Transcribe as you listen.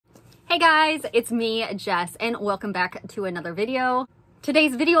Hey guys, it's me, Jess, and welcome back to another video.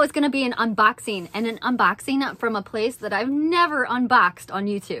 Today's video is going to be an unboxing, and an unboxing from a place that I've never unboxed on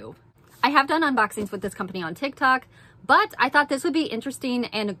YouTube. I have done unboxings with this company on TikTok, but I thought this would be interesting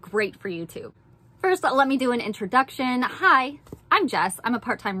and great for YouTube. First, let me do an introduction. Hi, I'm Jess. I'm a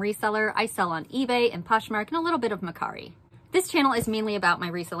part-time reseller. I sell on eBay and Poshmark and a little bit of Mercari. This channel is mainly about my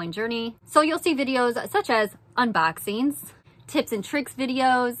reselling journey, so you'll see videos such as unboxings, tips and tricks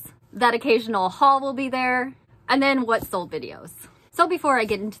videos, that occasional haul will be there, and then what sold videos. So before I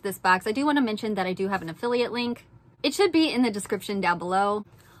get into this box, I do want to mention that I do have an affiliate link. It should be in the description down below.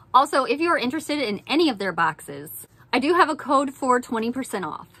 Also, if you are interested in any of their boxes, I do have a code for 20%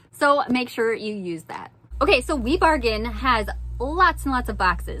 off. So make sure you use that. Okay, so We Bargain has lots and lots of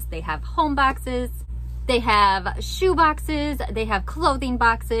boxes. They have home boxes, they have shoe boxes, they have clothing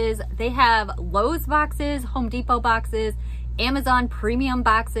boxes, they have Lowe's boxes, Home Depot boxes, Amazon premium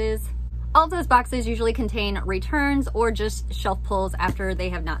boxes. All of those boxes usually contain returns or just shelf pulls after they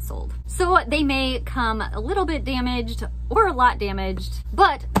have not sold. So they may come a little bit damaged or a lot damaged,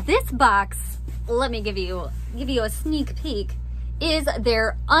 but this box, let me give you a sneak peek, is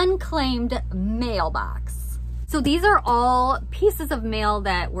their unclaimed mailbox. So these are all pieces of mail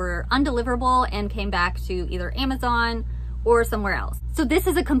that were undeliverable and came back to either Amazon or somewhere else. So this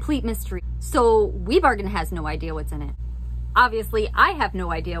is a complete mystery. So We Bargain has no idea what's in it. Obviously, I have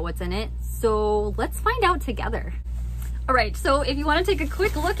no idea what's in it, so let's find out together. All right, so if you want to take a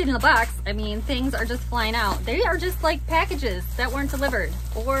quick look in the box, I mean, things are just flying out. They are just like packages that weren't delivered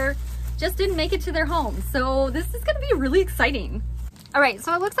or just didn't make it to their home. So this is going to be really exciting. All right,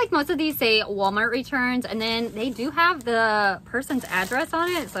 so it looks like most of these say Walmart returns, and then they do have the person's address on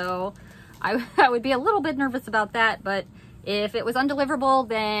it. So I would be a little bit nervous about that, but if it was undeliverable,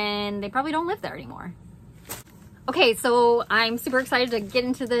 then they probably don't live there anymore. Okay, so I'm super excited to get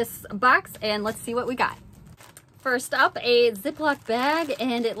into this box and let's see what we got. First up, a Ziploc bag,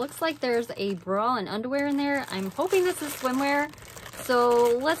 and it looks like there's a bra and underwear in there. I'm hoping this is swimwear,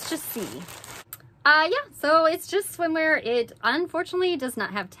 so let's just see. Yeah, so it's just swimwear. It unfortunately does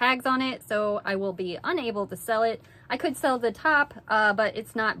not have tags on it, so I will be unable to sell it. I could sell the top, but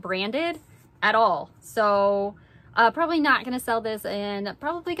it's not branded at all. So probably not gonna sell this and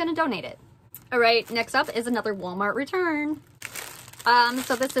probably gonna donate it. All right, next up is another Walmart return.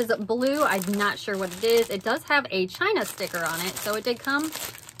 So this is blue. I'm not sure what it is. It does have a China sticker on it, so it did come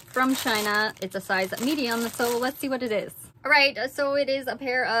from China. It's a size medium, so let's see what it is. All right, so it is a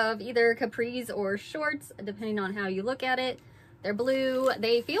pair of either capris or shorts, depending on how you look at it. They're blue.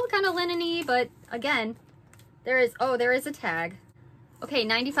 They feel kind of linen-y, but again, there is a tag. Okay,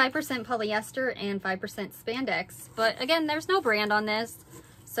 95% polyester and 5% spandex, but again, there's no brand on this.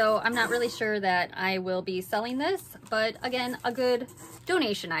 So I'm not really sure that I will be selling this, but again, a good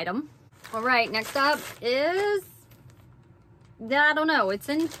donation item. All right, next up is, I don't know, it's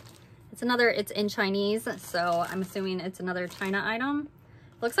in Chinese, so I'm assuming it's another China item.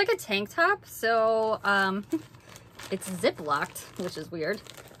 Looks like a tank top, so it's zip locked, which is weird,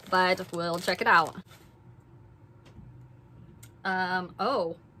 but we'll check it out.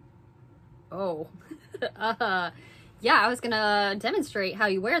 Yeah, I was gonna demonstrate how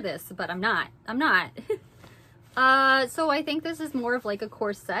you wear this, but I'm not. So I think this is more of like a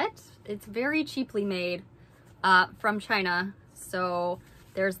corset. It's very cheaply made from China. So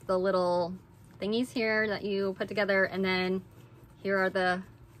there's the little thingies here that you put together, and then here are the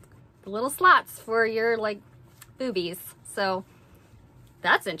little slots for your like boobies. So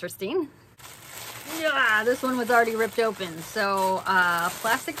that's interesting. Yeah, this one was already ripped open. So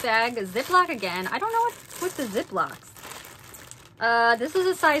plastic bag, Ziploc again. I don't know what's with the Ziplocs. This is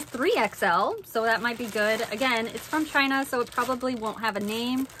a size 3XL, so that might be good. Again, it's from China, so it probably won't have a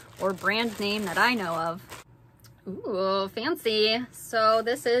name or brand name that I know of. Ooh, fancy. So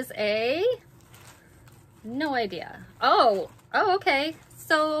this is no idea. Oh, okay.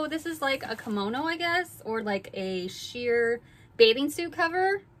 So this is like a kimono, I guess, or like a sheer bathing suit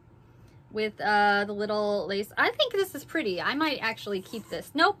cover with the little lace. I think this is pretty. I might actually keep this.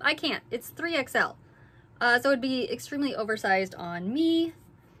 Nope, I can't. It's 3XL. So it'd be extremely oversized on me,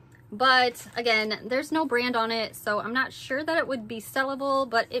 but again, there's no brand on it, so I'm not sure that it would be sellable,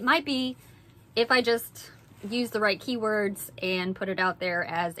 but it might be if I just use the right keywords and put it out there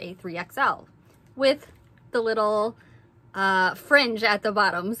as a 3XL with the little fringe at the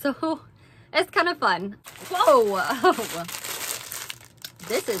bottom, so it's kind of fun. Whoa!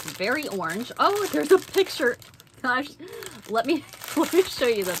 This is very orange. Oh, there's a picture. Gosh, let me show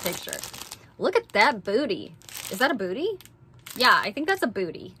you the picture. Look at that booty. Is that a booty? Yeah, I think that's a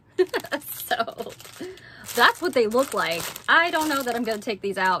booty. So, that's what they look like. I don't know that I'm gonna take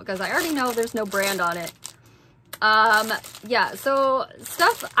these out because I already know there's no brand on it. Yeah, so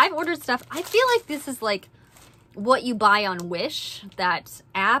stuff, I've ordered stuff. I feel like this is like what you buy on Wish, that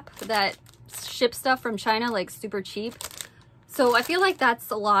app that ships stuff from China like super cheap. So I feel like that's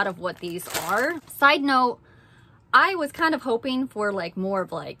a lot of what these are. Side note, I was kind of hoping for like more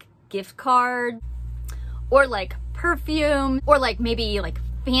of like gift card or like perfume or like maybe like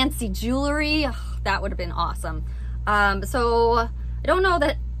fancy jewelry. Ugh, that would have been awesome. So I don't know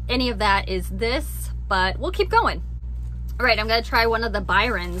that any of that is this, but we'll keep going. All right, I'm gonna try one of the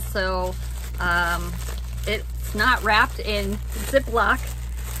Byrons. So it's not wrapped in Ziploc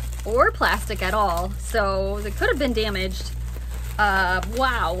or plastic at all, so it could have been damaged.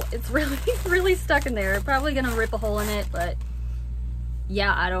 Wow, it's really stuck in there. Probably gonna rip a hole in it, but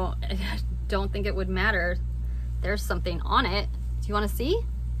yeah, I don't think it would matter. There's something on it. Do you want to see?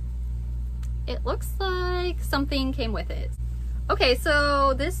 It looks like something came with it. Okay,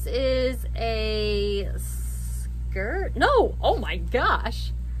 so this is a skirt. No, oh my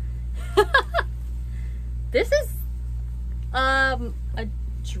gosh. This is a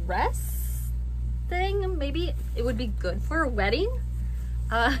dress thing. Maybe it would be good for a wedding.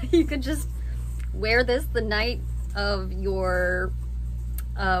 You could just wear this the night of your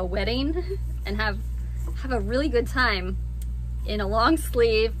wedding and have a really good time in a long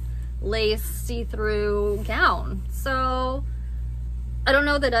sleeve lace see-through gown. So I don't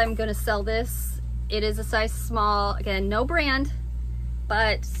know that I'm gonna sell this. It is a size small, again, no brand,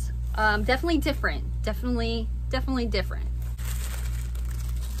 but definitely different. Definitely different.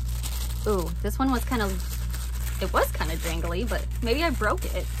 Ooh, this one was kind of, it was kind of jangly, but maybe I broke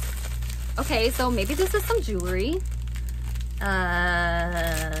it. Okay, so maybe this is some jewelry.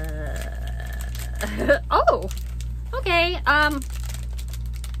 Oh, okay.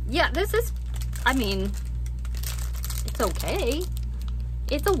 Yeah, this is, I mean, it's okay.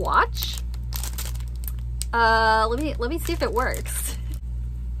 It's a watch. Let me see if it works.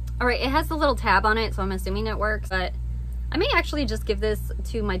 All right, it has the little tab on it, so I'm assuming it works, but I may actually just give this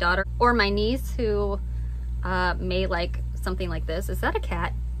to my daughter or my niece who may like something like this. Is that a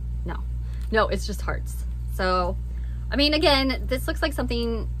cat? No, it's just hearts. So, I mean, again, this looks like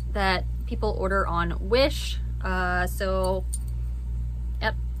something that people order on Wish. So,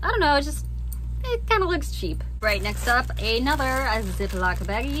 yep, I don't know, it kind of looks cheap. Right, next up, another Ziploc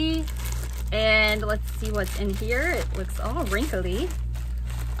baggie. And let's see what's in here. It looks all wrinkly.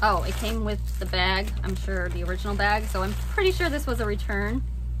 Oh, it came with the bag, I'm sure, the original bag, so I'm pretty sure this was a return.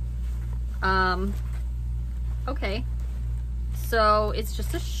 Okay. So it's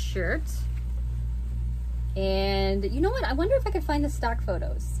just a shirt. And you know what? I wonder if I could find the stock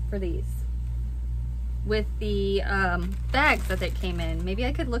photos for these with the bags that they came in. Maybe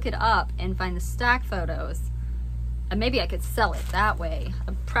I could look it up and find the stock photos. And maybe I could sell it that way.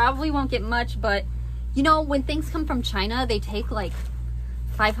 I probably won't get much, but you know, when things come from China, they take like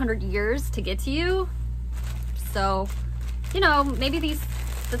 500 years to get to you. So, you know, maybe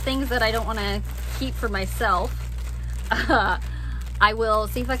the things that I don't want to keep for myself, I will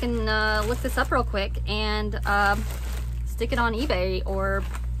see if I can look this up real quick and stick it on eBay or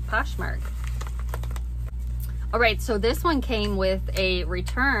Poshmark. All right, so this one came with a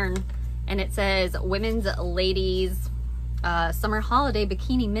return, and it says women's ladies summer holiday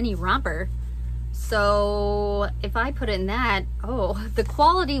bikini mini romper. So if I put in that, oh, the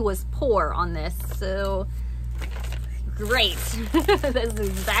quality was poor on this, so great. That's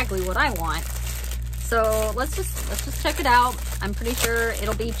exactly what I want. So let's just check it out. I'm pretty sure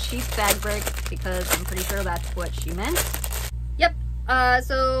it'll be cheap fabric because I'm pretty sure that's what she meant. Yep.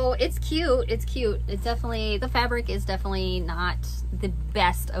 So it's cute. It's cute. It's definitely, the fabric is definitely not the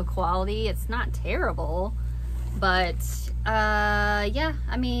best of quality. It's not terrible, but yeah,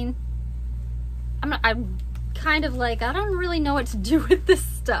 I mean, I'm kind of like, I don't really know what to do with this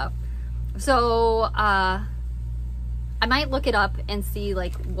stuff. So I might look it up and see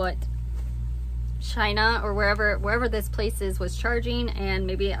like what China or wherever this place is was charging, and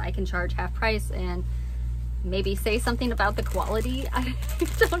maybe I can charge half price and maybe say something about the quality. I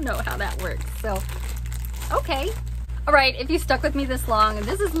don't know how that works. So, okay. All right, if you stuck with me this long,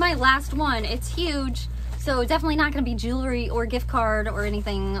 this is my last one. It's huge, so definitely not gonna be jewelry or gift card or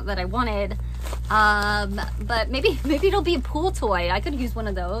anything that I wanted. But maybe it'll be a pool toy. I could use one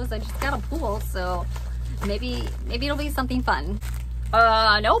of those. I just got a pool, so maybe it'll be something fun.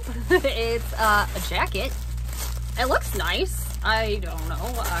 Nope. It's a jacket. It looks nice. I don't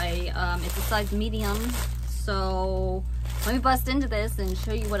know. It's a size medium, so let me bust into this and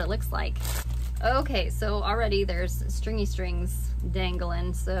show you what it looks like. Okay, so already there's stringy strings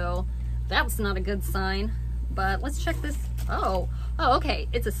dangling, so That's not a good sign. But let's check this. Oh, okay.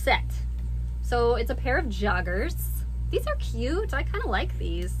 It's a set. So it's a pair of joggers. These are cute. I kind of like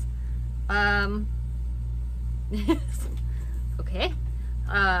these. Okay.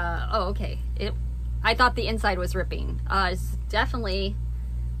 Okay. I thought the inside was ripping. It's definitely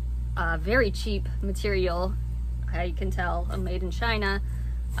very cheap material. I can tell, made in China.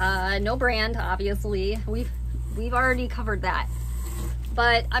 No brand, obviously. We've already covered that.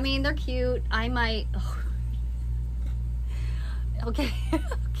 But I mean, they're cute. I might. Oh. Okay.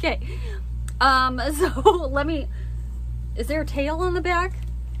 Okay. So let me. Is there a tail on the back?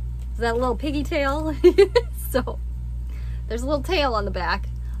 Is that a little piggy tail? So there's a little tail on the back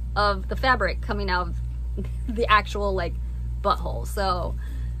of the fabric coming out of the actual like butthole. So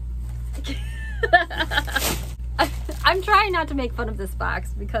I'm trying not to make fun of this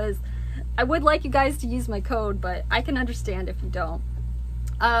box because I would like you guys to use my code, but I can understand if you don't.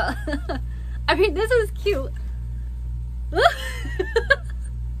 I mean, this is cute.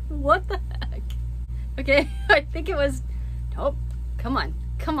 What the heck? Okay, I think it was. Oh, come on,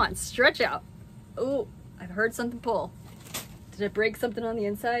 stretch out. Oh, I've heard something pull. Did it break something on the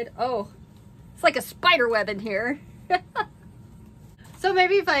inside? Oh, it's like a spider web in here. So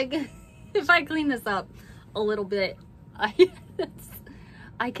maybe if I clean this up a little bit,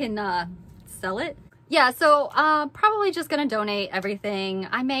 I can sell it. Yeah, so probably just gonna donate everything.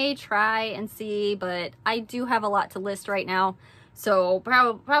 I may try and see, but I do have a lot to list right now, so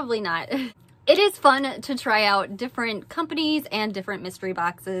probably not. It is fun to try out different companies and different mystery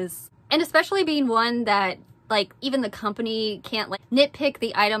boxes, and especially being one that like even the company can't like nitpick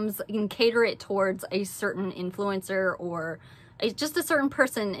the items and cater it towards a certain influencer or just a certain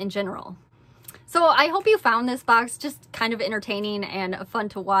person in general. So I hope you found this box just kind of entertaining and fun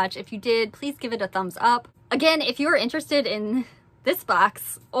to watch. If you did, please give it a thumbs up. Again, if you're interested in this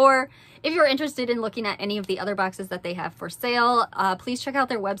box, or if you're interested in looking at any of the other boxes that they have for sale, please check out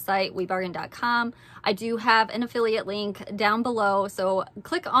their website, webargain.com. I do have an affiliate link down below, so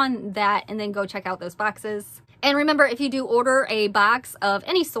click on that and then go check out those boxes. And remember, if you do order a box of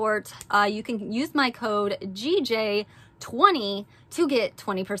any sort, you can use my code GJ20 to get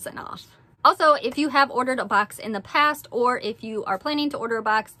 20% off. Also, if you have ordered a box in the past, or if you are planning to order a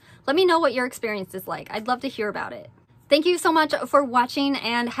box, let me know what your experience is like. I'd love to hear about it. Thank you so much for watching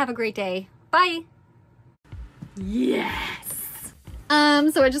and have a great day. Bye. Yes.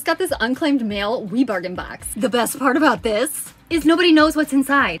 So I just got this Unclaimed mail WeBargain box. The best part about this is nobody knows what's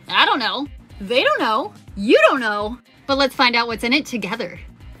inside. I don't know. They don't know. You don't know. But let's find out what's in it together.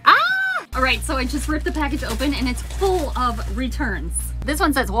 Ah! All right, so I just ripped the package open and it's full of returns. This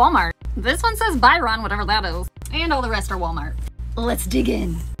one says Walmart. This one says Byron, whatever that is. And all the rest are Walmart. Let's dig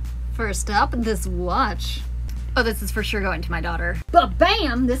in. First up, this watch. Oh, this is for sure going to my daughter. But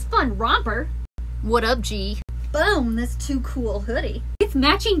bam, this fun romper. What up, G? Boom, this too cool hoodie. It's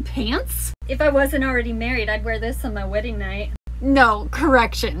matching pants? If I wasn't already married, I'd wear this on my wedding night. No,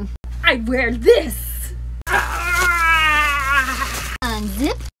 correction. I'd wear this.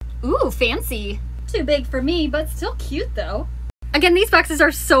 Unzip. Ooh, fancy. Too big for me, but still cute though. Again, these boxes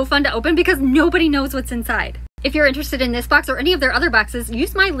are so fun to open because nobody knows what's inside. If you're interested in this box or any of their other boxes,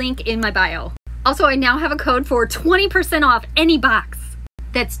 use my link in my bio. Also, I now have a code for 20% off any box.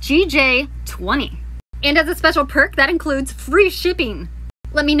 That's GJ20. And as a special perk, that includes free shipping.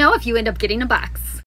 Let me know if you end up getting a box.